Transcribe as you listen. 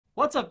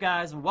What's up,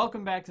 guys, and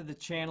welcome back to the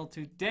channel.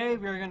 Today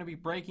we're going to be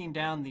breaking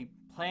down the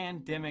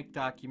Plandemic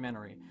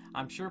documentary.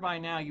 I'm sure by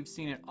now you've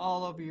seen it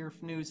all over your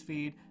news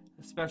feed,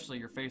 especially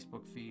your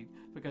Facebook feed,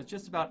 because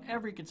just about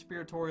every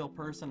conspiratorial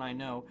person I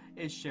know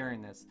is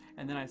sharing this.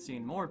 And then I've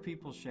seen more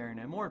people sharing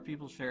and more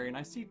people sharing.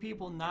 I see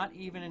people not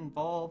even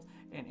involved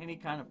in any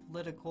kind of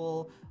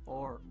political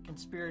or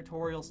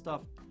conspiratorial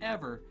stuff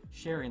ever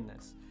sharing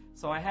this.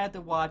 So I had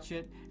to watch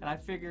it, and I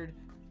figured,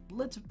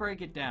 let's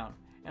break it down.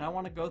 And I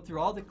want to go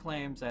through all the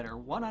claims that are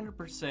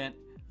 100%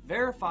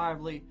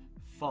 verifiably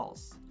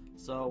false.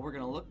 So we're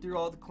going to look through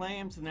all the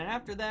claims, and then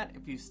after that,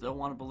 if you still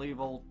want to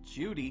believe old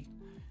Judy,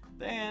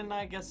 then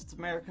I guess it's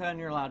America and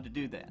you're allowed to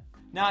do that.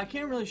 Now, I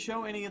can't really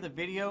show any of the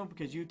video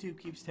because YouTube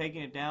keeps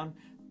taking it down,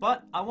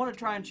 but I want to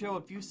try and show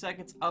a few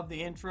seconds of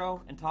the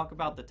intro and talk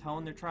about the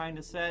tone they're trying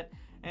to set,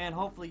 and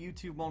hopefully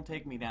YouTube won't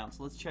take me down,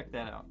 so let's check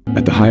that out.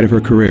 At the height of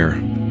her career,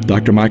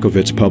 Dr.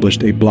 Mikovits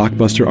published a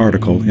blockbuster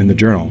article in the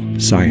journal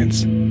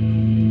Science.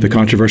 The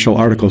controversial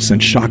article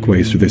sent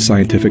shockwaves through the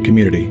scientific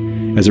community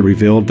as it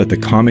revealed that the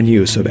common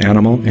use of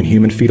animal and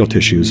human fetal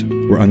tissues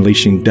were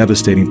unleashing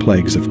devastating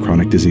plagues of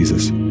chronic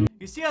diseases.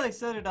 You see how they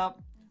set it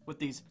up with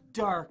these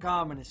dark,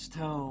 ominous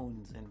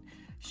tones, and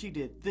she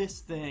did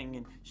this thing,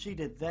 and she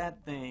did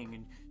that thing,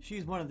 and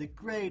she's one of the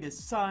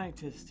greatest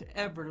scientists to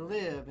ever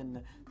live,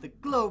 and the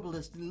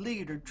globalist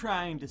leader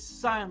trying to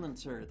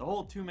silence her. The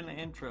whole 2-minute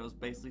intro is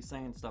basically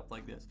saying stuff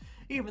like this.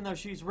 Even though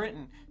she's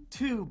written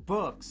 2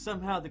 books,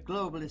 somehow the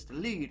globalist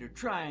leader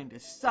trying to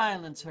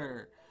silence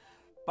her.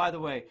 By the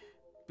way,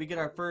 we get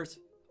our first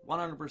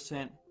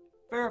 100%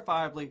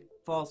 verifiably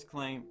false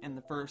claim in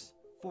the first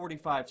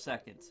 45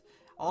 seconds.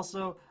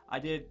 Also, I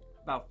did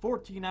about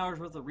 14 hours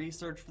worth of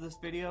research for this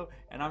video,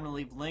 and I'm going to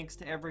leave links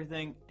to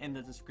everything in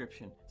the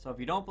description. So if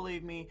you don't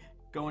believe me,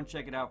 go and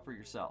check it out for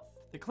yourself.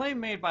 The claim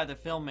made by the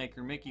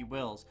filmmaker Mickey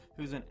Wills,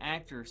 who's an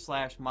actor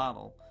 /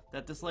 model,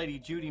 that this lady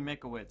Judy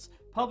Mikovits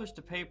published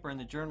a paper in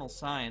the journal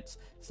Science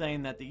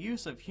saying that the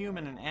use of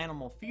human and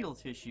animal fetal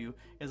tissue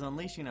is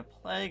unleashing a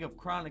plague of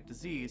chronic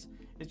disease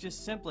is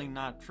just simply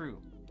not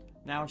true.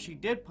 Now, she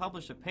did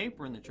publish a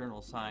paper in the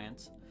journal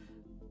Science,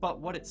 but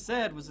what it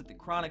said was that the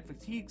chronic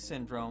fatigue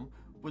syndrome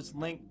was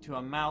linked to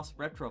a mouse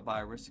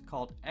retrovirus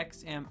called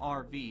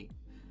XMRV.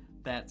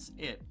 That's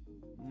it.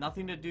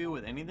 Nothing to do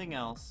with anything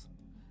else.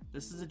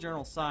 This is the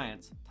journal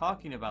Science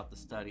talking about the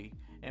study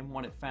and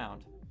what it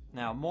found.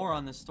 Now, more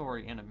on this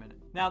story in a minute.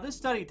 Now, this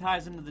study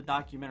ties into the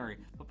documentary,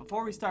 but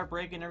before we start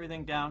breaking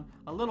everything down,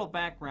 a little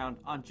background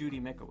on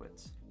Judy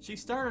Mikovits. She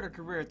started her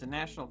career at the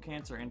National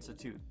Cancer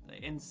Institute, the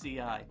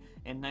NCI,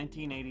 in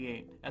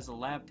 1988 as a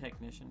lab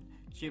technician.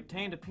 She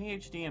obtained a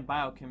PhD in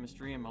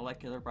biochemistry and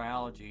molecular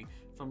biology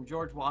from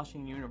George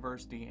Washington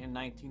University in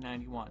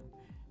 1991.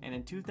 And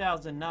in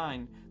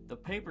 2009, the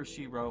paper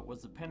she wrote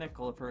was the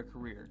pinnacle of her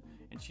career.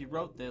 And she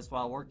wrote this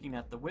while working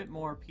at the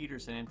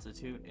Whitmore-Peterson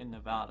Institute in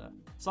Nevada.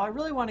 So I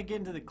really want to get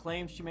into the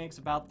claims she makes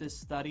about this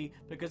study,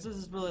 because this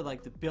is really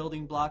like the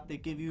building block they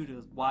give you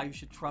to why you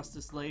should trust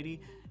this lady,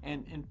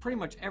 and pretty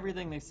much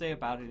everything they say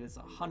about it is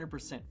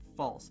 100%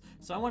 false.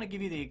 So I want to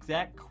give you the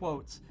exact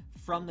quotes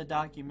from the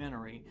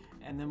documentary,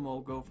 and then we'll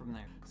go from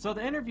there. So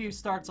the interview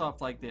starts off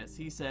like this.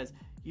 He says,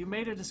 "You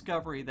made a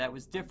discovery that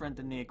was different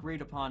than the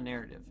agreed upon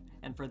narrative,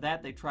 and for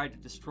that they tried to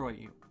destroy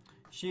you."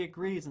 She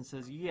agrees and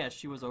says, yes,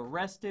 she was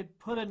arrested,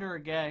 put under a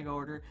gag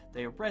order.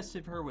 They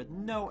arrested her with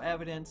no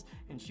evidence,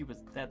 and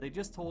they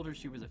just told her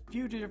she was a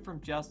fugitive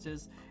from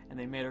justice, and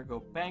they made her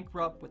go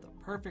bankrupt with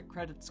a perfect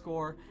credit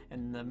score,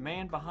 and the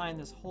man behind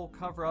this whole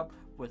cover-up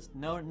was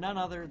none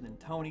other than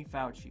Tony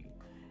Fauci.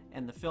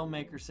 And the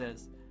filmmaker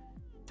says,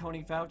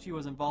 Tony Fauci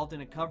was involved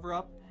in a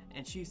cover-up,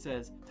 and she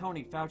says,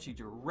 Tony Fauci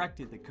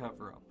directed the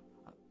cover-up.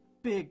 A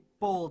big,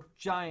 bold,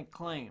 giant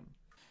claim.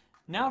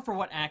 Now for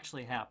what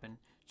actually happened.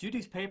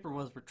 Judy's paper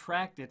was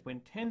retracted when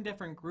 10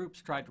 different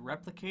groups tried to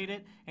replicate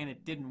it, and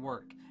it didn't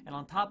work. And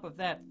on top of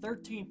that,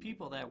 13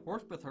 people that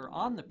worked with her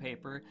on the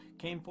paper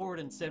came forward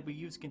and said we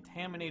used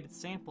contaminated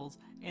samples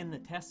in the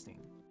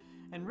testing.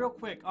 And real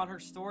quick, on her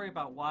story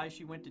about why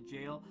she went to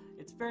jail,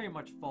 it's very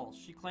much false.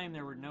 She claimed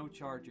there were no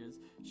charges.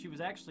 She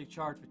was actually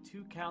charged with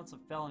 2 counts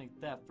of felony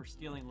theft for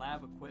stealing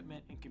lab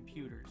equipment and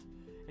computers.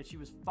 And she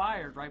was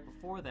fired right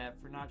before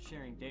that for not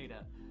sharing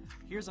data.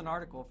 Here's an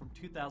article from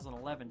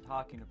 2011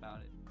 talking about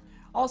it.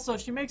 Also,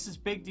 she makes this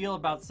big deal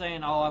about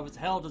saying, oh, I was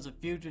held as a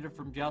fugitive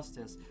from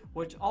justice,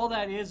 which all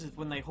that is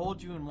when they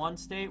hold you in one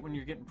state when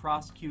you're getting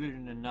prosecuted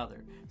in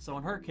another. So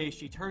in her case,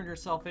 she turned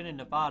herself in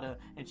Nevada,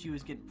 and she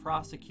was getting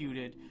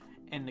prosecuted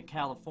in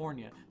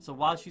California. So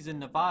while she's in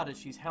Nevada,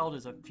 she's held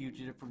as a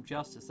fugitive from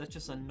justice. That's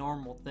just a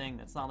normal thing.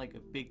 That's not like a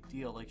big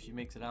deal like she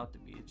makes it out to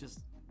be. It's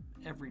just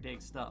everyday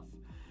stuff.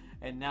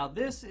 And now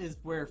this is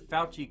where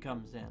Fauci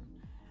comes in.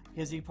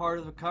 Is he part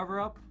of the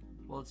cover-up?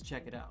 Well, let's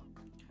check it out.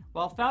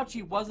 While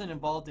Fauci wasn't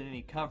involved in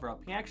any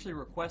cover-up, he actually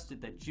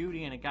requested that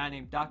Judy and a guy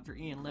named Dr.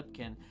 Ian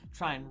Lipkin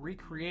try and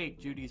recreate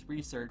Judy's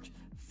research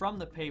from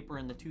the paper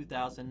in the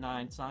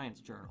 2009 Science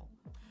Journal.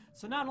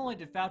 So not only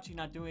did Fauci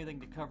not do anything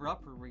to cover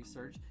up her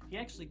research, he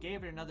actually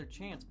gave it another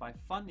chance by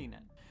funding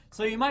it.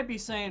 So you might be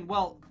saying,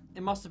 well,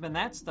 it must have been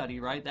that study,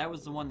 right? That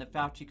was the one that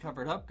Fauci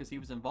covered up because he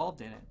was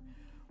involved in it.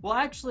 Well,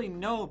 actually,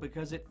 no,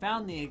 because it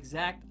found the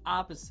exact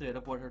opposite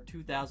of what her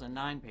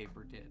 2009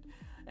 paper did.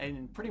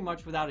 And pretty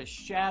much without a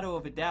shadow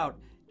of a doubt,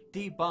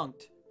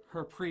 debunked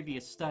her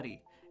previous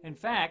study. In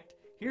fact,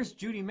 here's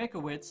Judy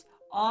Mikovits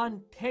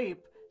on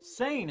tape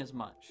saying as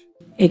much.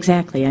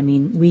 Exactly. I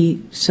mean,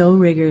 we so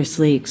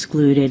rigorously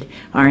excluded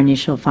our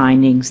initial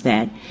findings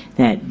that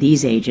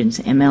these agents,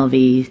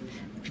 MLV,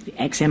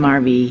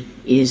 XMRV,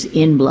 is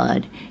in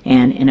blood,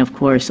 and of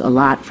course a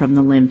lot from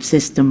the lymph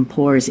system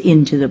pours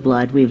into the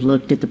blood. We've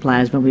looked at the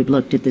plasma, we've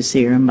looked at the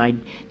serum by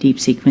deep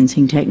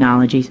sequencing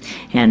technologies,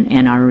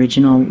 and our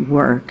original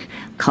work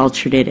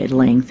cultured it at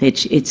length.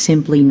 It's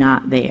simply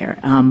not there.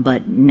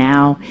 But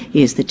now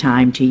is the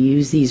time to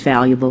use these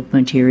valuable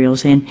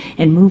materials and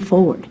move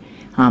forward.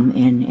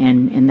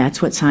 And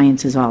that's what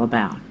science is all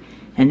about.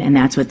 And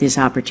that's what this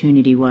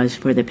opportunity was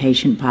for the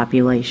patient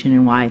population,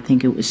 and why I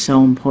think it was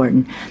so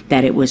important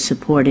that it was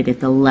supported at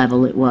the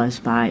level it was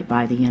by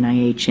the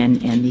NIH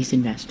and these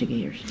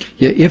investigators.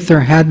 Yeah, if there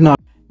had not...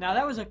 Now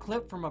that was a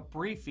clip from a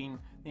briefing.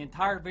 The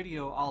entire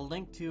video I'll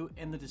link to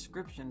in the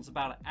description. It's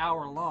about an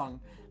hour long.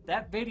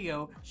 That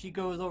video, she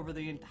goes over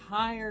the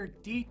entire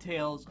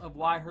details of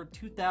why her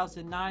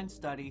 2009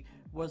 study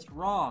was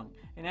wrong.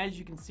 And as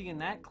you can see in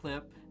that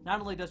clip,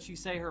 not only does she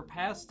say her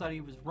past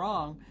study was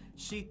wrong,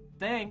 she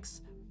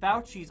thanks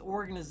Fauci's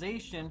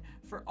organization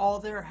for all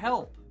their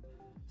help.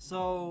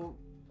 So,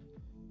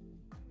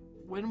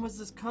 when was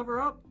this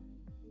cover up?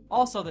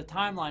 Also, the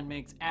timeline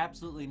makes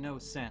absolutely no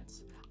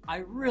sense. I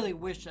really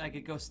wish I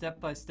could go step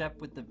by step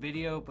with the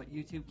video, but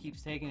YouTube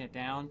keeps taking it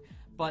down.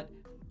 But,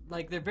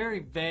 like, they're very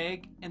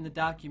vague in the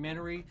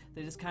documentary.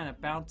 They just kind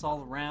of bounce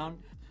all around.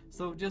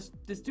 So just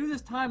do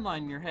this timeline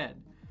in your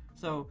head.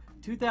 So,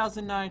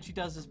 2009, she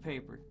does this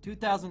paper.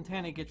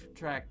 2010, it gets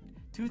retracted.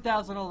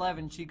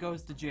 2011, she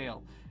goes to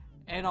jail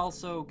and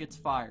also gets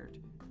fired.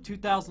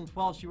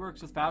 2012, she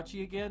works with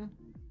Fauci again.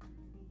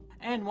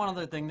 And one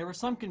other thing, there was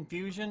some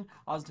confusion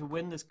as to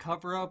when this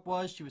cover-up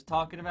was she was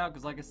talking about,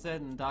 because like I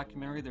said in the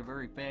documentary, they're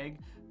very vague.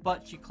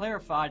 But she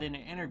clarified in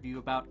an interview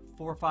about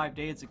 4 or 5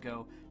 days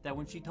ago that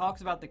when she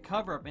talks about the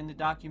cover-up in the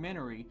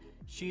documentary,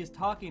 she is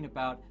talking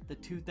about the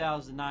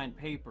 2009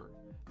 paper.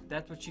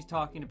 That's what she's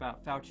talking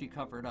about, Fauci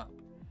covered up.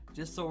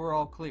 Just so we're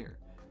all clear.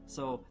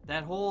 So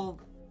that whole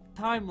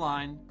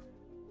timeline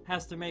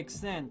has to make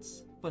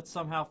sense, but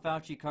somehow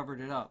Fauci covered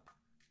it up.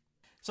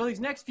 So these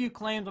next few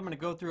claims I'm going to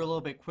go through a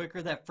little bit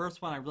quicker. That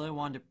first one I really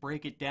wanted to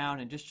break it down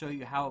and just show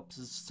you how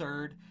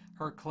absurd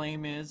her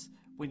claim is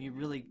when you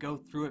really go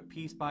through it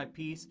piece by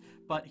piece.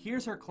 But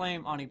here's her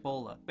claim on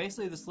Ebola.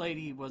 Basically, this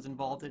lady was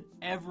involved in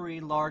every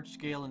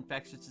large-scale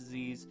infectious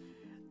disease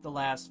the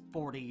last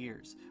 40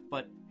 years.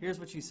 But here's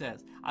what she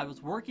says. I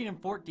was working in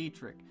Fort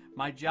Detrick,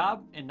 my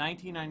job in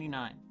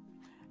 1999.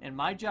 And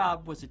my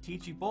job was to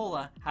teach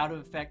Ebola how to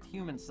affect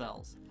human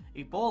cells.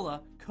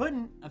 Ebola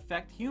couldn't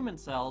affect human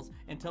cells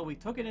until we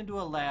took it into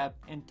a lab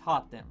and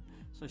taught them.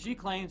 So she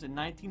claims in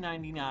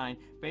 1999,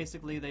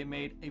 basically they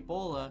made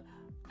Ebola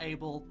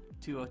able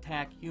to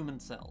attack human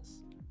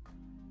cells.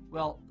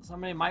 Well,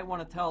 somebody might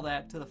want to tell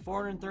that to the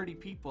 430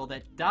 people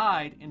that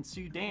died in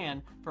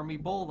Sudan from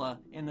Ebola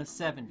in the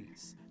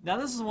 70s. Now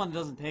this is one that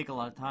doesn't take a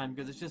lot of time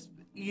because it's just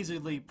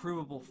easily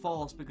provable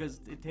false,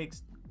 because it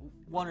takes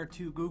 1 or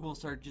 2 Google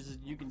searches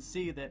and you can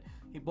see that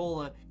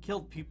Ebola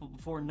killed people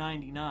before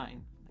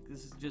 99.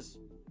 This is just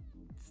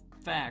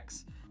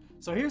facts.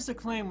 So here's the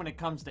claim when it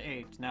comes to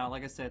AIDS. Now,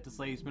 like I said, this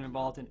lady's been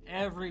involved in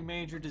every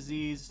major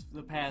disease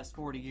the past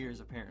 40 years,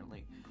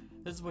 apparently.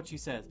 This is what she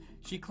says.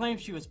 She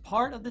claims she was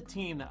part of the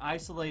team that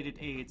isolated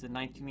AIDS in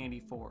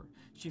 1984.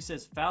 She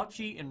says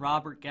Fauci and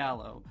Robert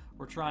Gallo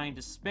were trying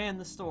to spin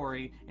the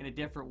story in a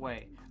different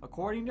way.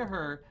 According to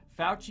her,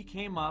 Fauci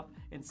came up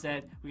and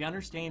said, "We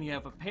understand you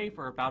have a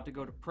paper about to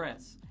go to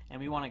press,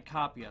 and we want a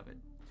copy of it."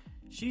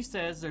 She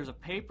says there's a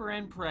paper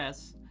in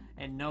press,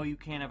 and no, you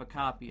can't have a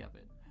copy of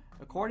it.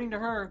 According to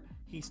her,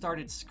 he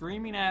started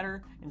screaming at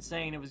her and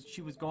saying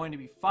she was going to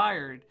be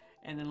fired,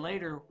 and then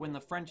later, when the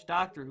French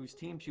doctor whose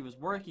team she was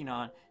working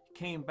on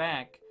came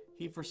back,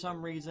 he for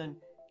some reason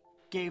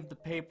gave the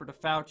paper to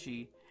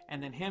Fauci,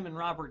 and then him and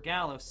Robert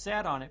Gallo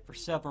sat on it for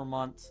several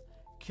months,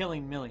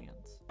 killing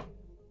millions.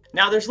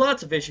 Now, there's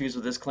lots of issues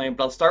with this claim,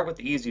 but I'll start with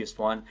the easiest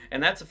one,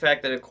 and that's the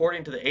fact that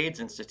according to the AIDS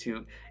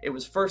Institute, it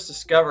was first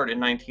discovered in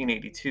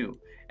 1982,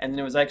 and then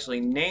it was actually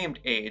named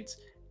AIDS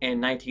in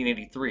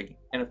 1983.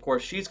 And of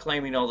course, she's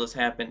claiming all this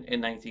happened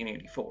in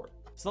 1984.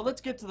 So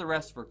let's get to the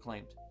rest of her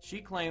claims. She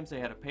claims they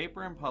had a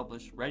paper and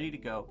published, ready to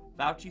go.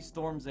 Fauci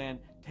storms in,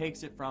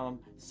 takes it from him,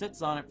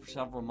 sits on it for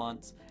several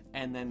months,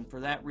 and then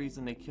for that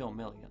reason they kill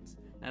millions.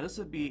 Now this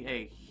would be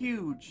a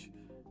huge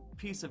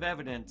piece of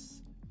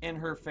evidence in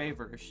her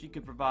favor if she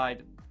could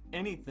provide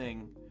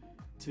anything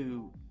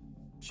to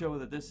show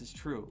that this is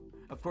true.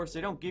 Of course,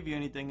 they don't give you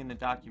anything in the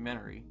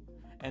documentary.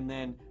 And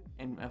then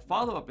in a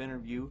follow-up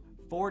interview,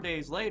 4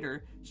 days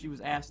later, she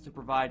was asked to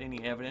provide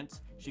any evidence.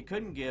 She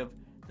couldn't give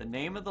the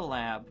name of the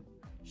lab,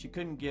 she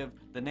couldn't give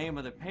the name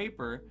of the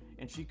paper,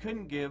 and she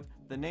couldn't give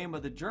the name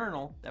of the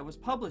journal that was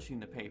publishing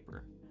the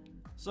paper.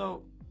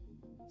 So,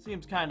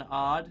 seems kind of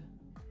odd.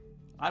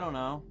 I don't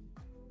know.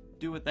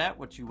 Do with that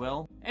what you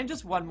will. And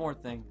just one more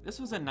thing.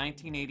 This was in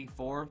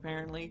 1984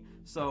 apparently,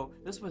 so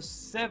this was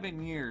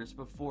 7 years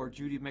before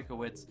Judy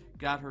Mikovits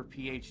got her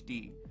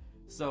PhD.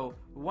 So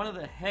one of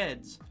the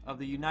heads of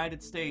the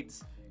United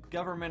States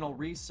governmental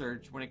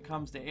research when it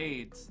comes to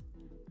AIDS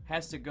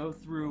has to go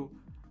through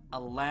a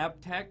lab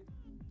tech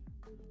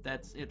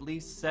that's at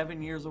least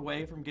 7 years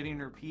away from getting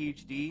her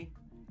PhD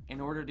in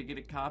order to get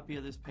a copy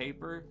of this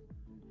paper.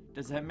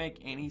 Does that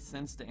make any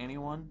sense to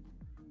anyone?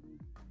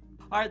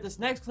 Alright, this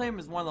next claim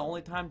is one of the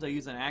only times I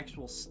use an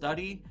actual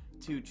study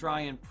to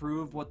try and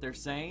prove what they're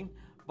saying,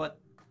 but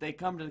they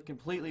come to a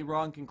completely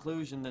wrong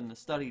conclusion than the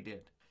study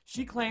did.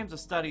 She claims a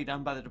study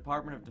done by the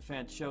Department of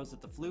Defense shows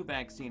that the flu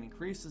vaccine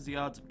increases the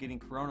odds of getting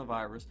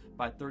coronavirus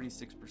by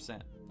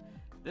 36%.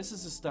 This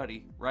is a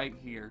study right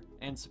here,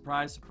 and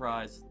surprise,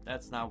 surprise,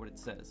 that's not what it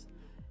says.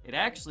 It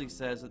actually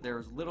says that there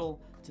is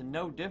little to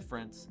no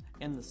difference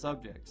in the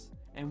subjects,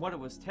 and what it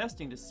was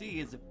testing to see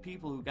is if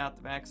people who got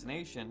the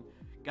vaccination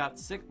got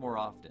sick more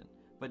often,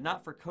 but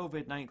not for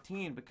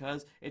COVID-19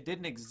 because it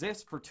didn't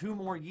exist for 2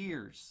 more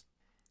years.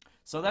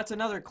 So that's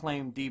another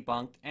claim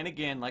debunked, and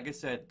again, like I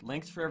said,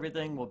 links for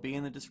everything will be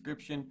in the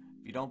description.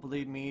 If you don't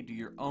believe me, do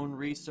your own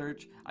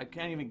research. I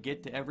can't even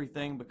get to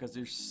everything because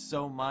there's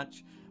so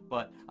much,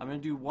 but I'm going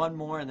to do one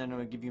more and then I'm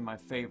going to give you my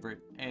favorite,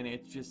 and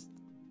it's just,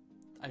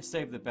 I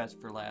saved the best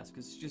for last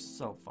because it's just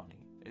so funny.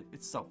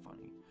 It's so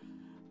funny.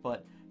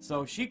 But,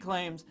 so she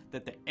claims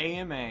that the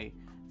AMA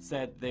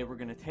said they were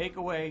going to take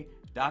away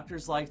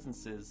doctors'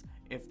 licenses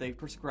if they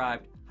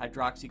prescribed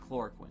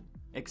hydroxychloroquine.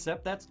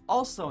 Except that's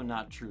also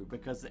not true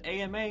because the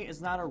AMA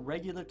is not a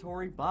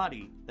regulatory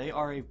body. They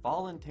are a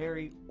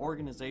voluntary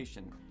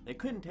organization. They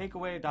couldn't take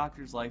away a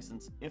doctor's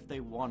license if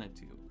they wanted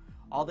to.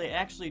 All they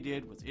actually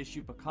did was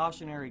issue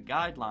precautionary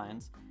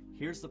guidelines.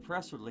 Here's the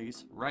press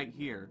release right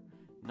here.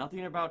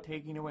 Nothing about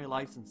taking away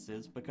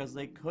licenses because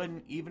they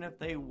couldn't even if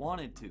they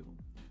wanted to.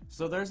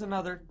 So there's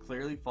another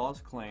clearly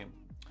false claim.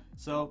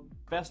 So,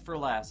 best for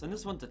last, and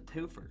this one's a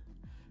twofer.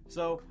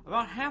 So,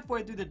 about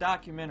halfway through the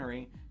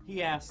documentary,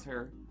 he asked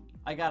her,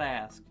 I gotta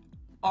ask,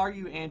 are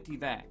you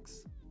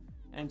anti-vax?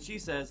 And she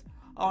says,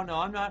 oh no,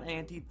 I'm not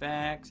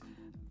anti-vax.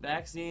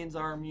 Vaccines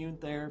are immune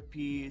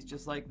therapies,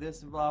 just like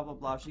this and blah blah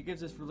blah. She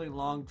gives this really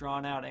long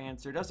drawn out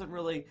answer, doesn't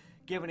really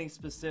give any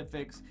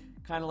specifics,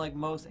 kind of like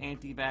most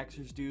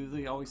anti-vaxxers do.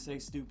 They always say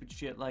stupid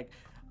shit like,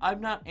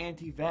 I'm not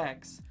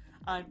anti-vax,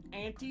 I'm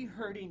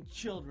anti-hurting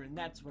children,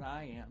 that's what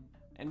I am.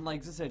 And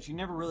like I said, she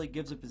never really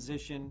gives a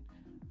position,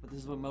 but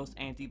this is what most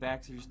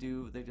anti-vaxxers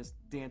do, they just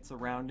dance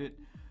around it.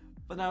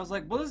 But then I was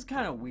like, well, this is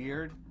kind of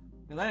weird,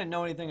 because I didn't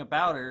know anything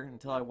about her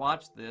until I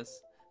watched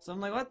this. So I'm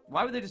like, what?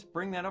 Why would they just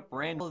bring that up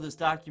randomly? This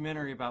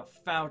documentary about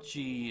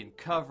Fauci and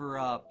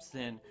cover-ups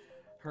and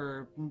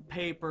her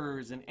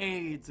papers and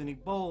AIDS and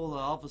Ebola,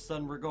 all of a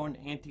sudden we're going to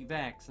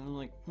anti-vax. And I'm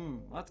like,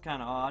 that's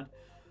kind of odd.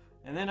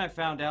 And then I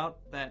found out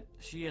that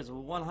she is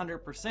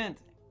 100%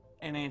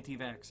 an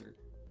anti-vaxxer.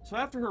 So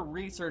after her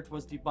research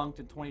was debunked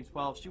in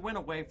 2012, she went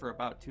away for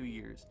about 2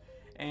 years.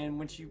 And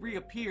when she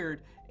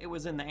reappeared, it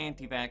was in the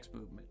anti-vax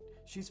movement.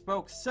 She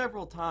spoke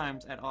several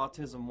times at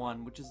Autism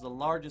One, which is the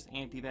largest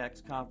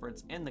anti-vax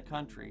conference in the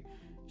country.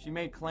 She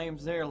made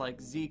claims there like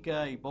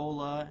Zika,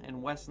 Ebola,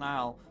 and West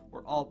Nile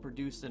were all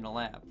produced in a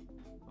lab.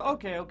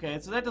 Okay,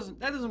 so that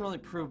doesn't really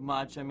prove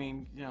much. I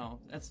mean, you know,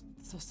 that's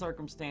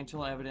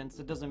circumstantial evidence.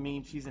 It doesn't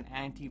mean she's an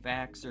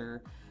anti-vaxxer.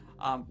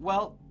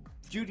 Well,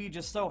 Judy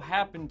just so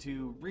happened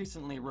to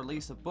recently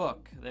release a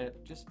book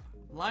that just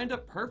lined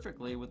up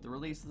perfectly with the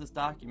release of this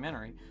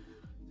documentary.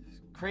 It's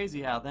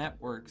crazy how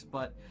that works,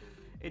 but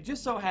it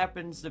just so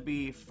happens to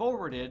be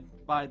forwarded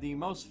by the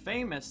most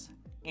famous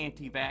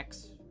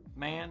anti-vax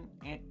man,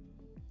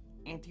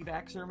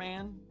 anti-vaxxer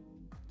man.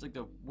 It's like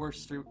the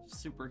worst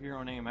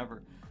superhero name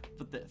ever.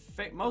 But the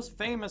most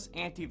famous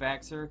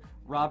anti-vaxxer,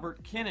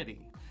 Robert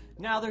Kennedy.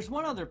 Now, there's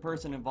one other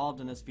person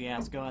involved in this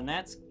fiasco, and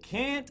that's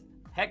Kent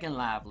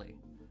Heckenlively.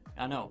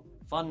 I know,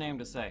 fun name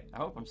to say. I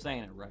hope I'm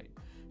saying it right.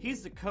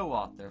 He's the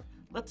co-author.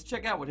 Let's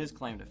check out what his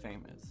claim to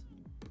fame is.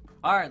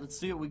 Alright, let's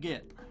see what we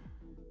get.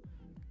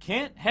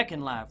 Kent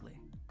Heckenlively.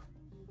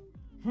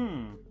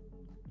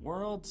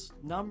 World's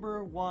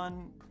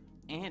 #1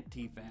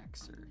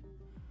 anti-vaxxer.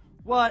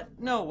 What?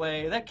 No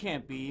way, that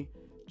can't be.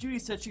 Judy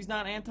said she's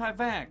not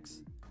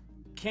anti-vax.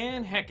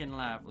 Kent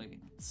Heckenlively,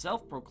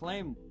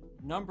 self-proclaimed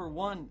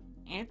 #1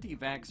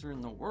 anti-vaxxer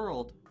in the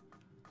world.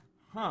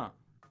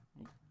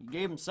 He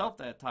gave himself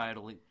that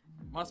title. It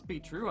must be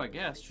true, I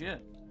guess.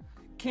 Shit.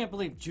 Can't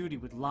believe Judy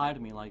would lie to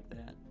me like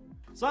that.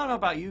 So I don't know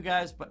about you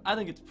guys, but I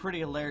think it's pretty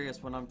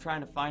hilarious when I'm trying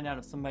to find out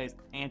if somebody's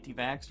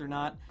anti-vax or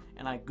not,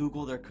 and I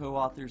Google their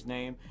co-author's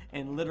name,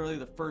 and literally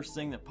the first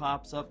thing that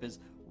pops up is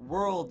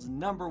world's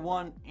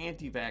 #1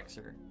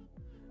 anti-vaxxer.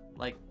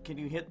 Like, can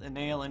you hit the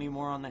nail any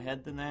more on the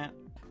head than that?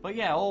 But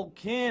yeah, old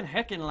Ken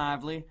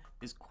Heckenlively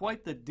is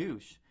quite the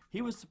douche.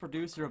 He was the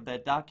producer of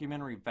that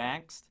documentary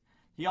Vaxxed.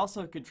 He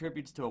also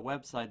contributes to a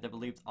website that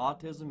believes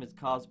autism is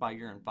caused by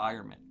your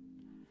environment.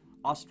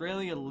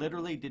 Australia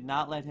literally did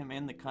not let him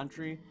in the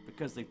country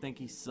because they think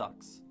he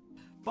sucks.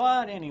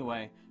 But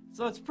anyway,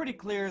 so it's pretty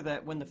clear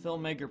that when the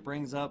filmmaker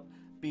brings up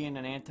being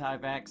an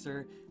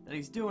anti-vaxxer, that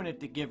he's doing it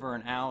to give her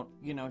an out.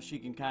 You know, she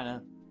can kind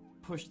of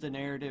push the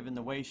narrative in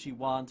the way she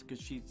wants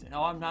because she's,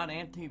 oh, I'm not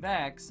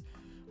anti-vax.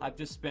 I've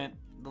just spent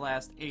the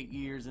last 8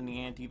 years in the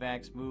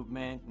anti-vax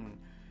movement and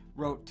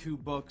wrote 2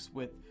 books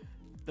with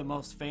the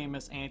most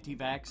famous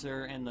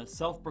anti-vaxxer and the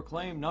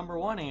self-proclaimed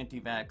 #1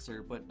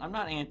 anti-vaxxer, but I'm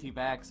not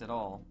anti-vax at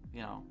all,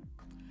 you know.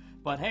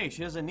 But hey,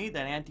 she doesn't need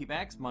that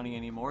anti-vax money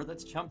anymore.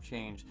 That's chump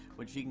change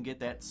when she can get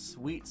that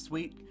sweet,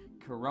 sweet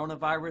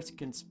coronavirus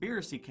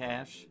conspiracy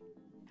cash.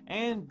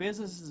 And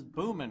business is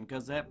booming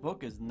because that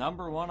book is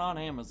 #1 on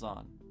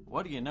Amazon.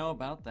 What do you know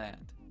about that?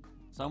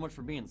 So much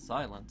for being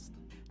silenced.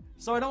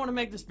 So I don't want to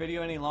make this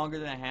video any longer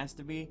than it has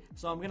to be,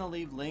 so I'm going to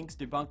leave links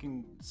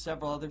debunking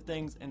several other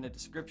things in the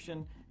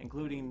description,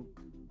 including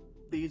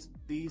these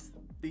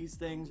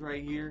things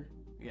right here.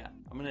 Yeah,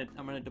 I'm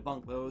gonna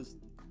debunk those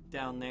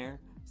down there,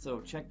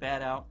 so check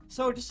that out.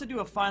 So just to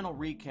do a final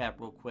recap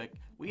real quick,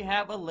 we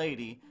have a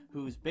lady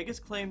whose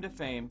biggest claim to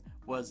fame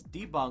was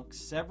debunked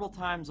several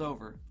times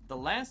over. The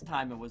last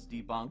time it was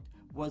debunked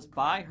was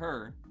by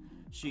her.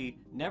 She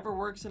never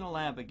works in a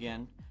lab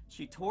again.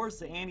 She tours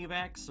the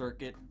anti-vax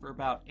circuit for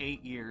about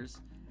 8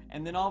 years,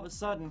 and then all of a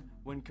sudden,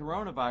 when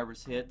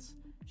coronavirus hits,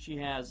 she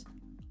has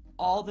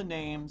all the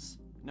names,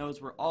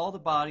 knows where all the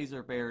bodies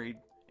are buried,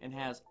 and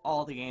has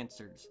all the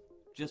answers,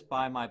 just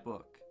by my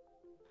book.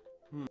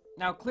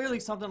 Now clearly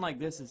something like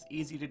this is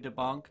easy to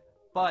debunk,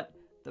 but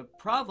the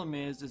problem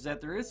is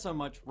that there is so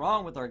much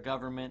wrong with our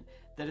government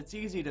that it's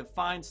easy to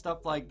find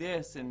stuff like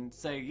this and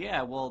say,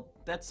 yeah, well,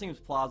 that seems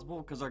plausible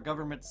because our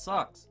government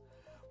sucks.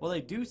 Well,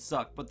 they do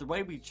suck, but the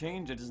way we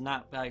change it is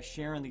not by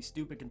sharing these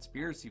stupid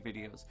conspiracy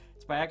videos.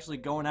 It's by actually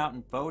going out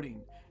and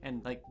voting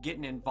and like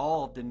getting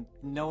involved and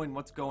knowing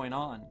what's going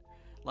on.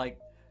 Like,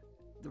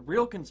 the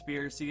real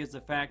conspiracy is the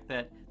fact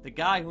that the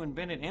guy who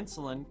invented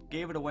insulin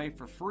gave it away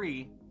for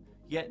free,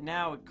 yet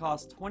now it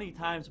costs 20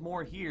 times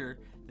more here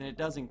than it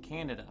does in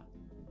Canada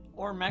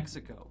or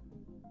Mexico.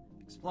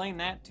 Explain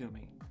that to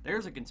me.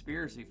 There's a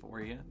conspiracy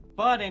for you.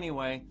 But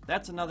anyway,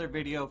 that's another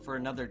video for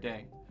another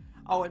day.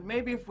 Oh, and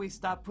maybe if we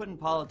stop putting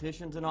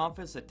politicians in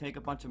office that take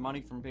a bunch of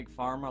money from Big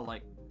Pharma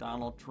like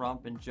Donald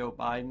Trump and Joe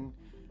Biden,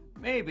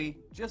 maybe,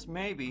 just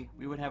maybe,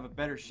 we would have a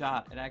better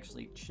shot at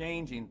actually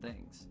changing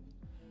things.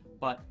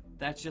 But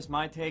that's just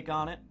my take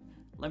on it.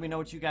 Let me know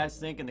what you guys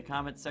think in the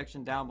comments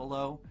section down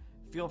below.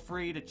 Feel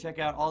free to check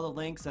out all the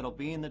links that'll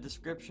be in the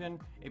description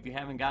if you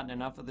haven't gotten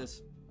enough of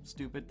this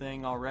stupid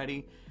thing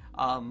already.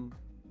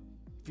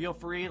 Feel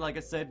free, like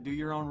I said, do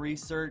your own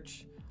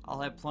research.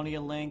 I'll have plenty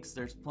of links.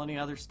 There's plenty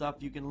of other stuff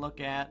you can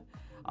look at.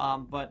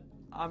 But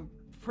I'm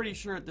pretty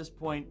sure at this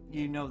point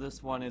you know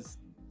this one is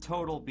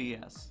total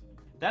BS.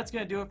 That's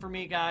going to do it for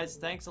me, guys.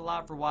 Thanks a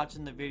lot for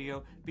watching the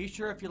video. Be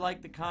sure if you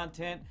like the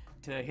content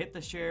to hit the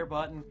share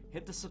button,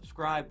 hit the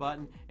subscribe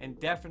button, and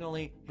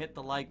definitely hit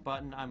the like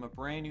button. I'm a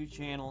brand new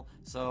channel,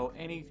 so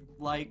any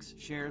likes,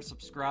 shares,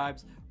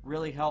 subscribes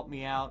really help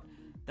me out.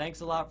 Thanks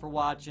a lot for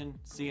watching.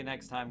 See you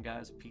next time,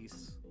 guys.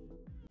 Peace.